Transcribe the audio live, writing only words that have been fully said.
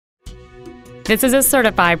This is a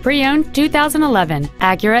certified pre-owned 2011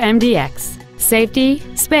 Acura MDX. Safety,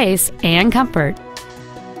 space, and comfort.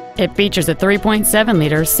 It features a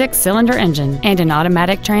 3.7-liter six-cylinder engine and an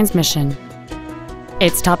automatic transmission.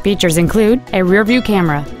 Its top features include a rear-view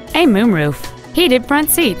camera, a moonroof, heated front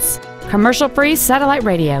seats, commercial-free satellite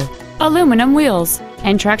radio, aluminum wheels,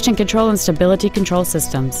 and traction control and stability control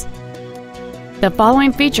systems. The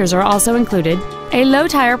following features are also included: a low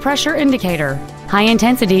tire pressure indicator,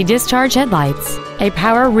 high-intensity discharge headlights, a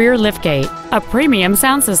power rear liftgate, a premium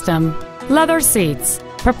sound system, leather seats,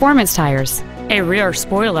 performance tires, a rear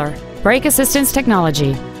spoiler, brake assistance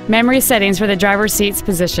technology, memory settings for the driver's seat's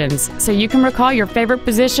positions so you can recall your favorite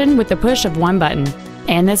position with the push of one button.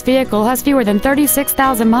 And this vehicle has fewer than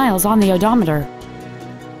 36,000 miles on the odometer.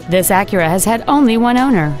 This Acura has had only one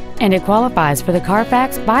owner, and it qualifies for the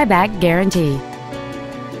Carfax buyback guarantee.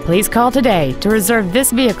 Please call today to reserve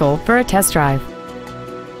this vehicle for a test drive.